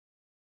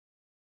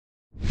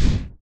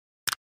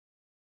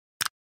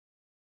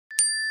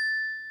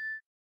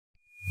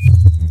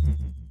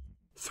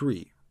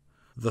3.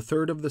 The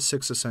third of the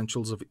 6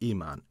 essentials of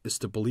Iman is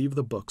to believe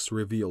the books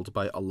revealed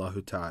by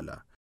Allah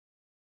Ta'ala.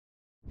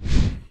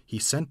 He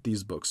sent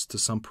these books to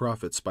some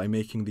prophets by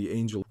making the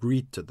angel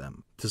read to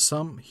them. To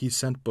some he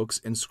sent books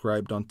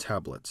inscribed on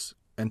tablets,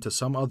 and to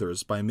some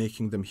others by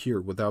making them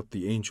hear without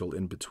the angel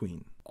in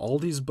between. All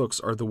these books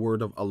are the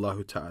word of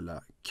Allah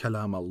Ta'ala,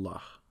 Kalam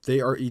Allah. They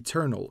are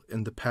eternal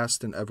in the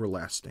past and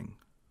everlasting.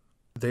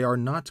 They are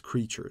not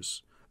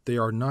creatures. They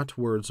are not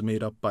words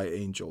made up by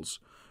angels,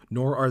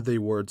 nor are they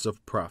words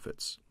of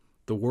prophets.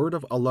 The word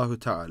of Allah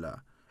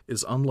Ta'ala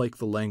is unlike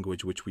the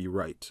language which we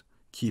write,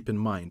 keep in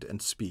mind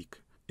and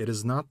speak. It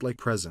is not like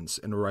presence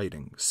in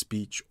writing,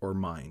 speech, or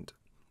mind.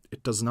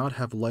 It does not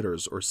have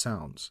letters or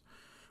sounds.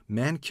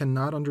 Man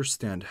cannot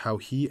understand how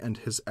he and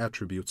his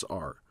attributes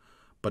are,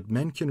 but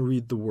men can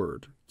read the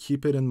word,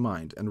 keep it in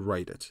mind, and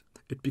write it.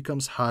 It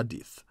becomes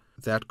hadith,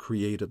 that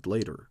created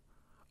later,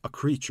 a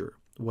creature,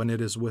 when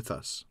it is with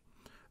us.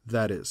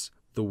 That is,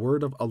 the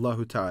word of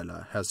Allah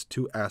Ta'ala has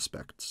 2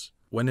 aspects.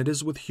 When it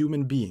is with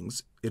human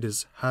beings, it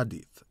is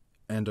hadith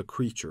and a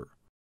creature.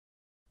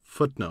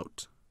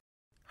 Footnote: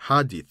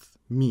 Hadith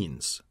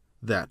means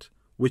that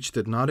which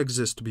did not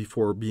exist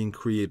before being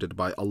created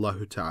by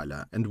Allah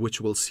Ta'ala and which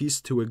will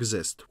cease to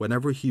exist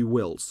whenever He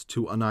wills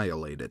to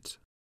annihilate it.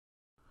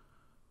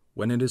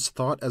 When it is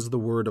thought as the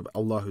word of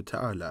Allah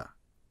Ta'ala,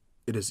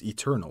 it is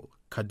eternal,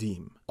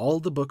 Qadim. All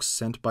the books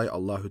sent by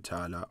Allah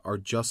Ta'ala are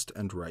just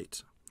and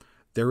right.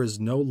 There is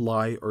no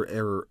lie or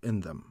error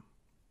in them.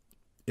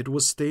 It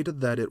was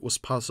stated that it was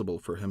possible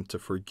for Him to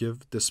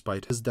forgive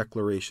despite His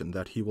declaration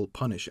that He will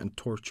punish and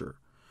torture.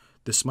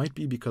 This might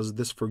be because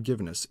this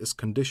forgiveness is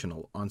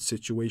conditional on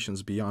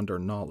situations beyond our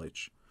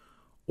knowledge,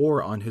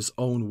 or on His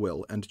own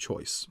will and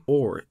choice,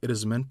 or it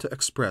is meant to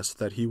express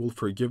that He will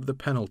forgive the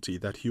penalty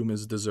that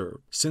humans deserve.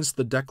 Since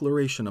the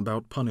declaration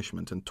about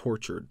punishment and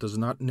torture does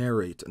not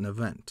narrate an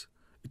event,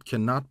 it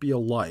cannot be a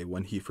lie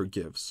when He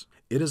forgives.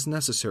 It is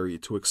necessary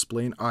to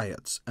explain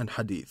ayats and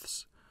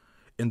hadiths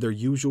in their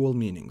usual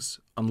meanings,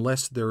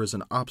 unless there is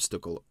an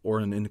obstacle or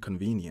an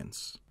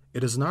inconvenience.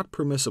 It is not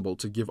permissible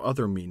to give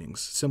other meanings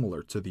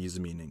similar to these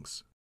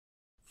meanings.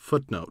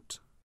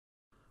 Footnote: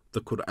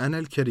 The Quran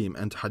al-Karim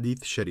and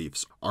Hadith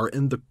Sharifs are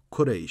in the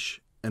Quraysh,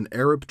 an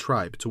Arab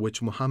tribe to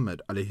which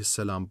Muhammad a.s.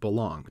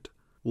 belonged,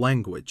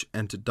 language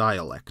and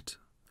dialect.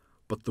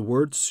 But the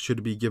words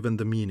should be given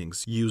the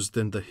meanings used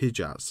in the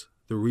Hijaz,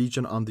 the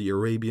region on the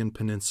Arabian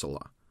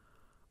Peninsula,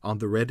 on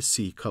the Red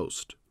Sea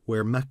coast,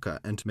 where Mecca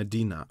and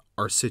Medina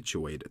are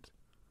situated,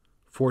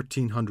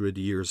 1400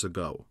 years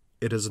ago.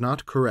 It is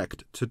not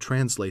correct to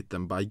translate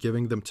them by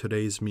giving them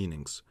today's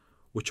meanings,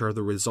 which are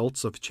the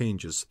results of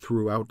changes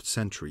throughout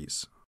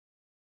centuries.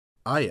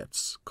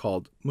 Ayats,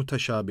 called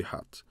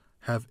mutashabihat,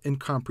 have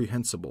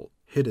incomprehensible,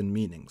 hidden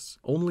meanings.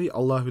 Only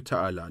Allah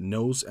Ta'ala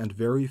knows, and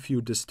very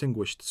few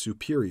distinguished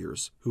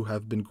superiors who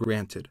have been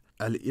granted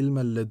al-ilm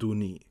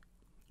al-laduni,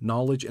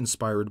 knowledge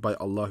inspired by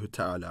Allah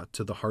Ta'ala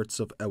to the hearts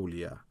of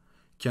awliya,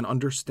 can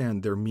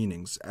understand their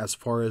meanings as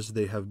far as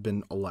they have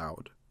been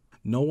allowed.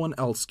 No one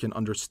else can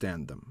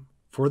understand them.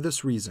 For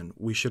this reason,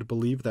 we should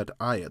believe that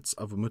ayats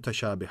of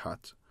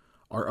mutashabihat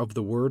are of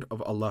the word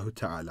of Allah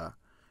Ta'ala,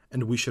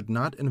 and we should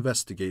not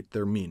investigate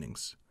their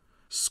meanings.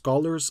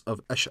 Scholars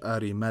of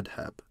Ash'ari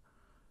Madhab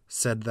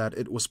said that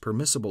it was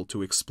permissible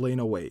to explain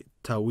away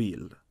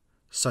tawil,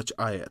 such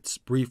ayats,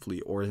 briefly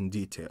or in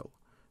detail.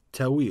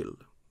 Tawil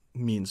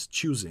means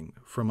choosing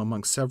from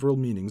among several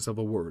meanings of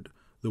a word,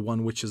 the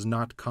one which is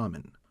not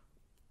common.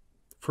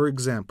 For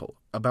example,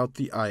 about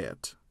the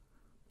ayat,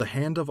 the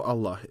hand of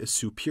Allah is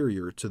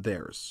superior to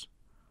theirs,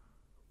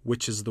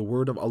 which is the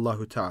word of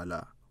Allah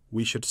Ta'ala,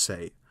 we should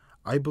say,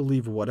 I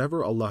believe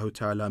whatever Allah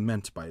Ta'ala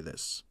meant by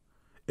this.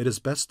 It is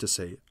best to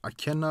say, I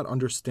cannot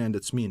understand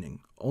its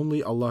meaning,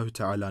 only Allah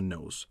Ta'ala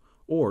knows.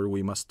 Or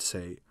we must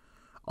say,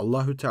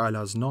 Allah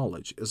Ta'ala's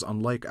knowledge is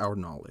unlike our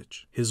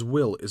knowledge. His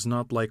will is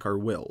not like our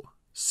will.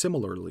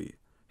 Similarly,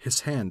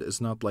 His hand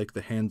is not like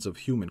the hands of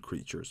human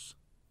creatures.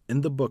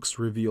 In the books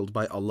revealed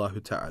by Allah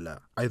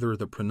Ta'ala, either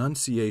the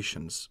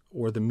pronunciations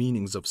or the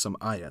meanings of some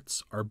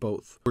ayats are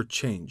both were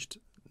changed,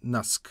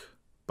 naskh,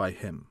 by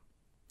Him.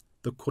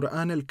 The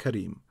Quran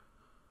al-Karim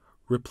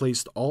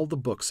replaced all the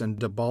books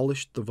and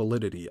abolished the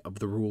validity of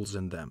the rules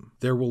in them.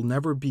 There will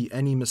never be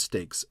any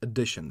mistakes,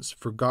 additions,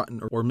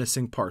 forgotten or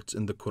missing parts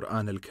in the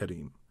Quran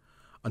al-Karim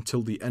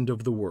until the end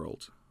of the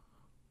world.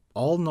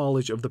 All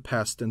knowledge of the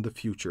past and the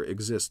future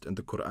exist in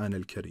the Quran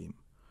al-Karim.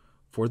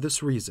 For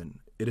this reason,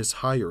 it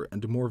is higher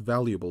and more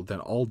valuable than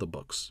all the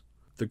books.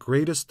 The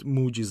greatest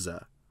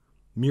mujiza,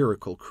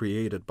 miracle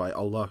created by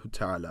Allah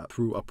Ta'ala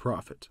through a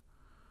prophet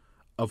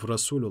of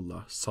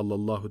Rasulullah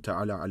sallallahu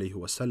ta'ala alayhi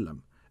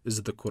wasallam,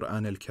 is the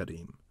Quran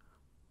al-Karim.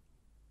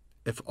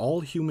 If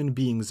all human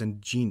beings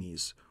and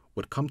genies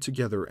would come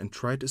together and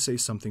try to say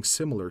something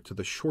similar to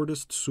the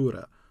shortest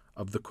surah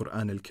of the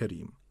Quran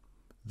al-Karim,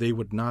 they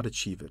would not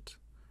achieve it.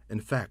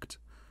 In fact,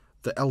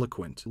 the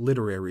eloquent,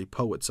 literary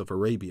poets of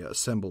Arabia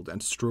assembled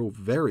and strove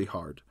very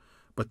hard,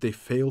 but they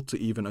failed to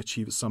even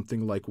achieve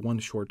something like one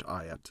short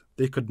ayat.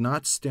 They could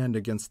not stand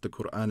against the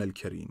Quran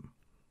al-Karim.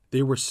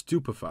 They were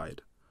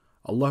stupefied.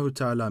 Allah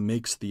Ta'ala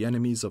makes the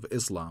enemies of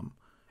Islam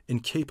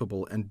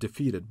incapable and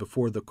defeated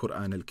before the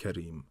Quran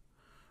al-Karim.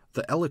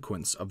 The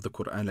eloquence of the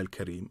Quran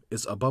al-Karim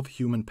is above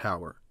human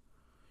power.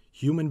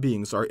 Human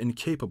beings are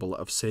incapable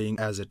of saying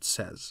as it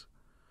says.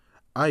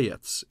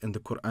 Ayats in the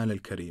Quran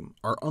al-Karim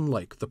are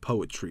unlike the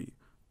poetry,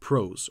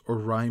 prose, or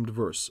rhymed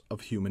verse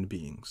of human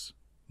beings.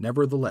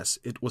 Nevertheless,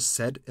 it was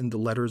said in the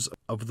letters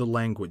of the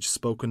language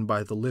spoken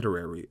by the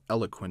literary,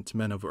 eloquent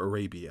men of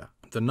Arabia.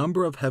 The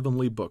number of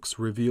heavenly books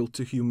revealed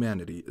to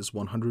humanity is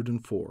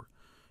 104.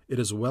 It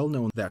is well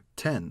known that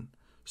 10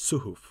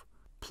 suhuf,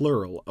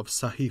 plural of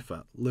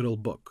sahifa, little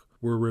book,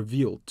 were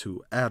revealed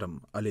to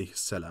Adam alayhi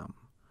salam,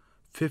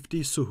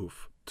 50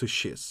 suhuf to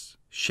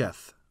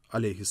Sheth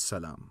alayhi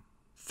salam,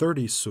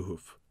 30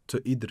 suhuf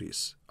to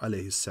Idris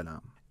alayhi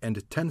salam,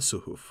 and 10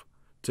 suhuf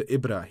to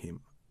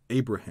Abraham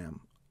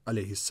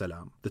alayhi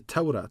salam. The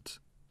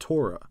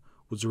Torah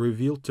was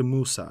revealed to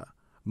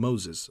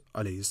Moses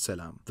alayhi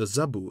salam. The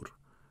Zabur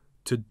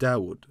to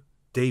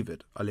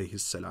David alayhi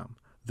salam.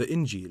 The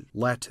Injil,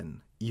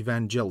 Latin,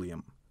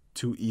 Evangelium,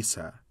 to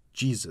Isa,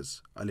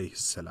 Jesus alayhi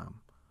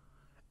salam.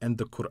 And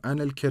the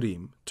Quran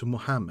al-Karim to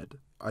Muhammad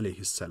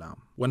alayhi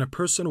salam. When a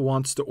person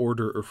wants to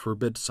order or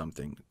forbid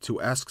something,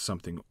 to ask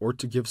something, or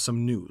to give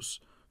some news,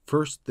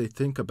 first they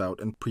think about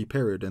and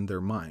prepare it in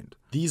their mind.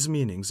 These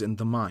meanings in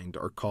the mind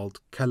are called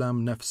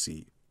kalam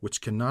nafsi,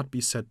 which cannot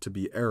be said to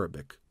be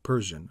Arabic,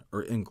 Persian,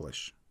 or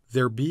English.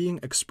 Their being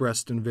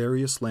expressed in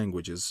various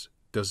languages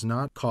does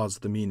not cause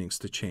the meanings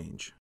to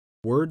change.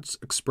 Words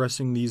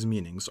expressing these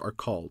meanings are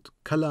called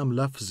kalam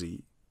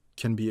lafzi,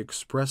 can be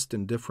expressed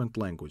in different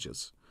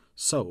languages.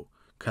 So,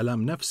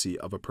 kalam nafsi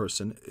of a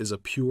person is a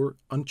pure,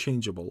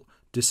 unchangeable,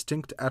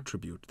 distinct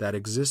attribute that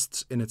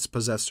exists in its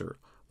possessor,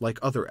 like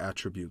other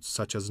attributes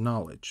such as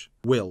knowledge,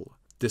 will,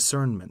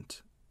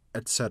 discernment,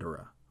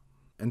 etc.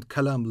 And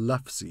kalam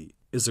lafzi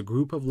is a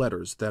group of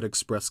letters that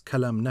express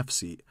kalam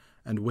nafsi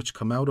and which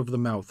come out of the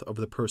mouth of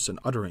the person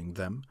uttering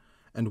them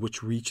and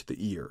which reach the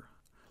ear.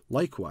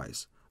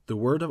 Likewise, the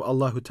word of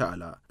Allah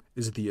Ta'ala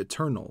is the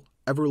eternal,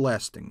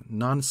 everlasting,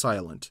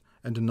 non-silent,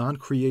 and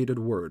non-created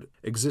word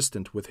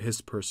existent with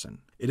His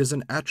person. It is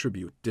an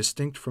attribute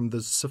distinct from the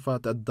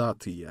sifat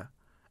ad-datiyya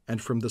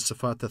and from the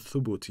sifat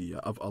al-thubutiyya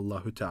of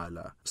Allah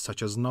Ta'ala,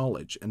 such as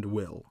knowledge and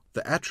will.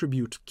 The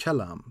attribute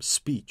kalam,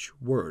 speech,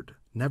 word,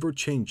 never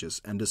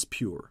changes and is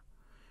pure.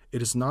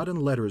 It is not in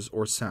letters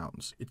or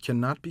sounds. It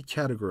cannot be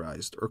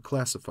categorized or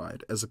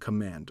classified as a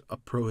command, a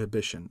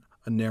prohibition,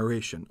 a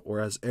narration,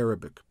 or as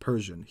Arabic,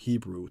 Persian,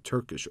 Hebrew,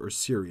 Turkish, or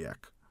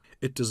Syriac.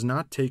 It does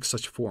not take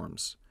such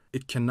forms.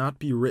 It cannot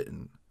be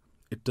written.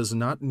 It does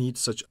not need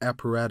such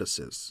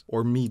apparatuses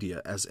or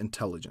media as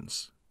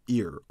intelligence,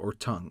 ear, or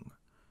tongue.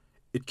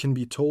 It can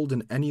be told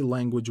in any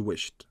language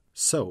wished.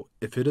 So,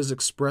 if it is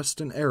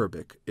expressed in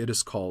Arabic, it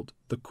is called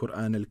the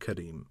Quran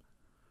al-Karim.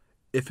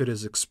 If it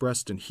is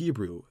expressed in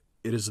Hebrew,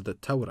 it is the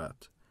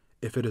Tawrat.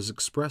 If it is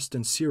expressed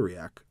in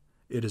Syriac,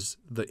 it is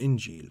the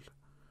Injil.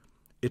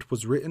 It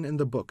was written in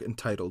the book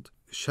entitled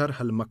Sharh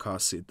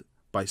al-Maqasid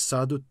by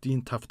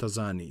Saduddin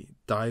Taftazani,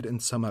 died in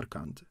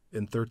Samarkand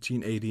in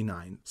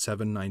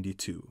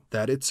 1389-792,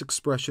 that its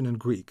expression in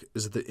Greek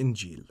is the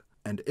Injil,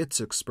 and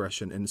its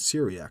expression in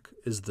Syriac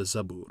is the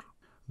Zabur.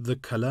 The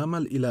Kalam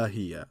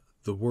al-Ilahiyya,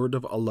 the word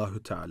of Allah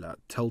Ta'ala,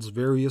 tells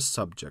various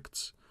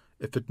subjects.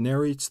 If it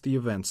narrates the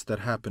events that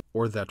happen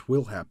or that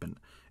will happen,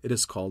 it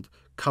is called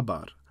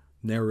Kabar,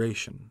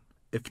 narration.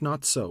 If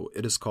not so,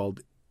 it is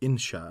called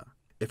Insha.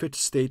 If it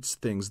states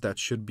things that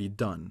should be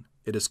done,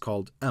 it is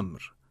called Amr,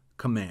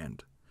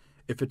 command.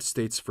 If it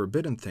states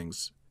forbidden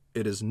things,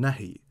 it is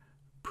Nahi,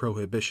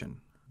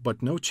 prohibition.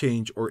 But no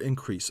change or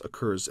increase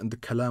occurs in the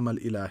Kalam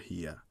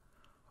al-Ilahiyya.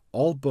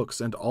 All books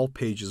and all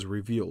pages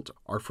revealed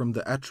are from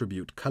the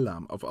attribute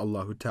Kalam of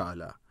Allah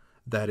Ta'ala.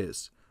 That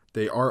is,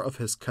 they are of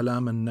His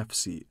Kalam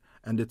al-Nafsi,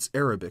 and its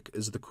Arabic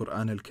is the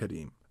Quran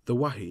al-Karim. The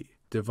Wahi,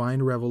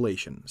 divine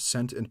revelation,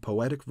 sent in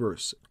poetic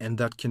verse, and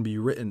that can be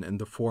written in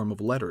the form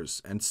of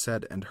letters and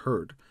said and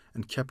heard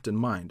and kept in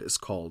mind, is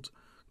called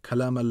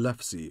Kalam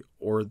al-Lafzi,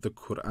 or the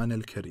Quran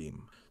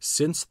al-Karim.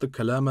 Since the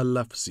Kalam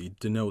al-Lafzi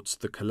denotes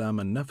the Kalam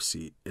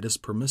al-Nafsi, it is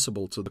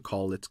permissible to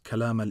call it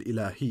Kalam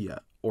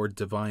al-Ilahiyya, or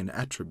divine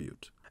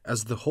attribute,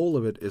 as the whole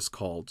of it is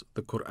called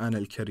the Quran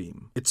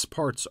al-Karim. Its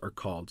parts are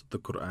called the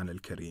Quran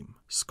al-Karim.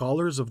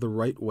 Scholars of the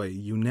right way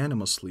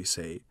unanimously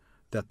say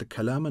that the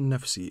Kalam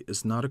al-Nafsi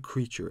is not a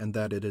creature and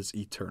that it is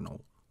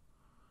eternal.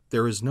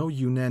 There is no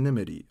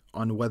unanimity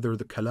on whether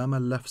the Kalam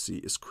al-Lafzi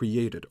is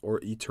created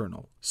or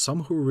eternal.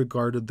 Some who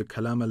regarded the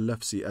Kalam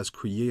al-Lafzi as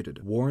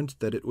created warned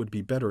that it would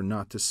be better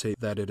not to say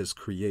that it is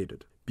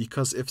created,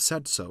 because if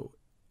said so,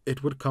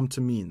 it would come to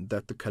mean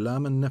that the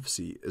Kalam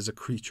al-Nafsi is a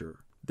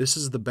creature. This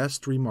is the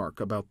best remark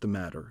about the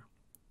matter.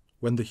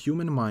 When the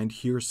human mind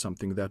hears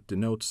something that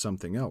denotes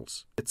something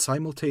else, it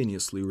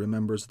simultaneously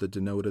remembers the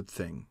denoted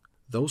thing.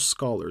 Those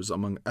scholars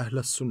among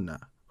Ahl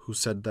Sunnah who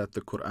said that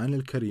the Quran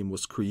al-Karim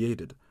was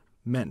created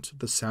meant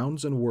the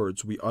sounds and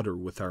words we utter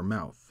with our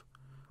mouth.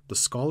 The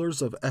scholars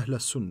of Ahl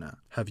Sunnah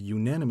have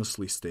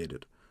unanimously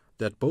stated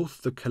that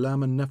both the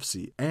Kalam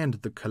al-Nafsi and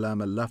the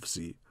Kalam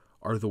al-Lafzi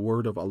are the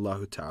word of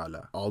Allah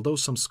Ta'ala. Although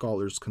some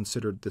scholars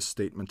considered this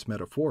statement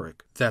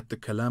metaphoric, that the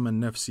Kalam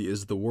al-Nafsi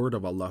is the word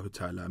of Allah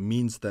Ta'ala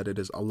means that it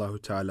is Allah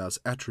Ta'ala's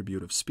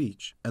attribute of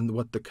speech, and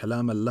what the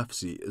Kalam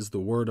al-Lafzi is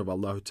the word of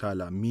Allah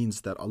Ta'ala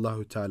means that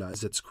Allah Ta'ala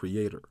is its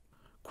creator.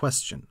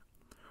 Question.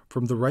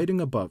 From the writing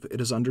above,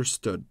 it is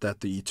understood that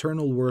the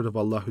eternal word of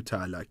Allah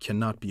Ta'ala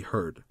cannot be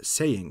heard.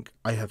 Saying,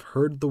 I have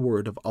heard the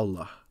word of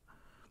Allah,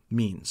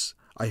 means,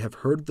 I have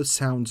heard the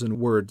sounds and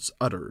words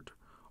uttered,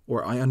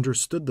 or I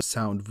understood the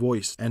sound,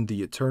 voice, and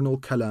the eternal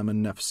Kalam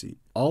al-Nafsi.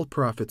 All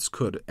prophets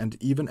could, and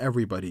even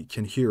everybody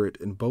can hear it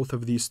in both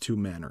of these two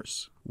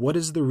manners. What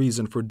is the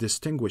reason for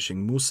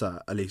distinguishing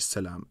Musa alayhi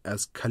salam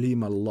as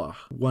Kalim Allah,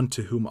 one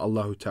to whom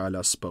Allah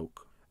Ta'ala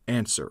spoke?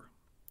 Answer.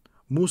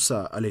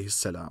 Musa alayhi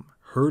salam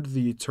heard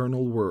the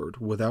eternal word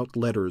without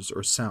letters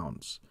or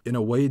sounds, in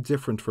a way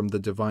different from the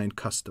divine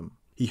custom.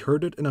 He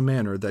heard it in a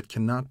manner that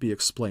cannot be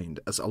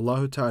explained, as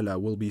Allah Ta'ala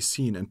will be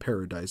seen in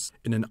paradise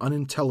in an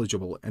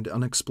unintelligible and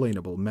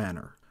unexplainable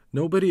manner.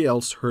 Nobody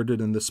else heard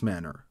it in this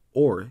manner.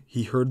 Or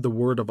he heard the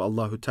word of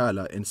Allah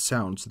Ta'ala in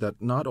sounds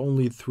that not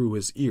only through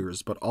his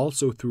ears but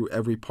also through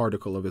every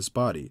particle of his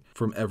body,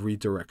 from every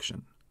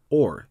direction.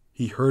 Or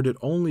he heard it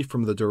only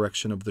from the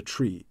direction of the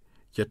tree,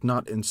 yet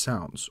not in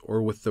sounds,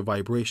 or with the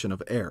vibration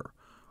of air,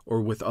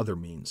 or with other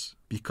means.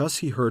 Because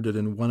he heard it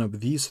in one of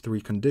these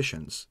three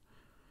conditions,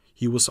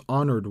 he was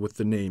honored with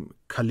the name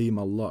Kalim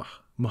Allah.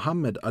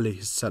 Muhammad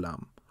alayhi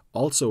salam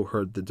also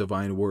heard the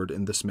divine word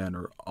in this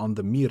manner on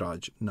the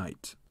Miraj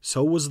night.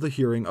 So was the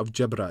hearing of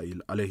Jibreel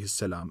alayhi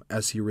salam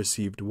as he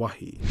received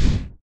Wahi.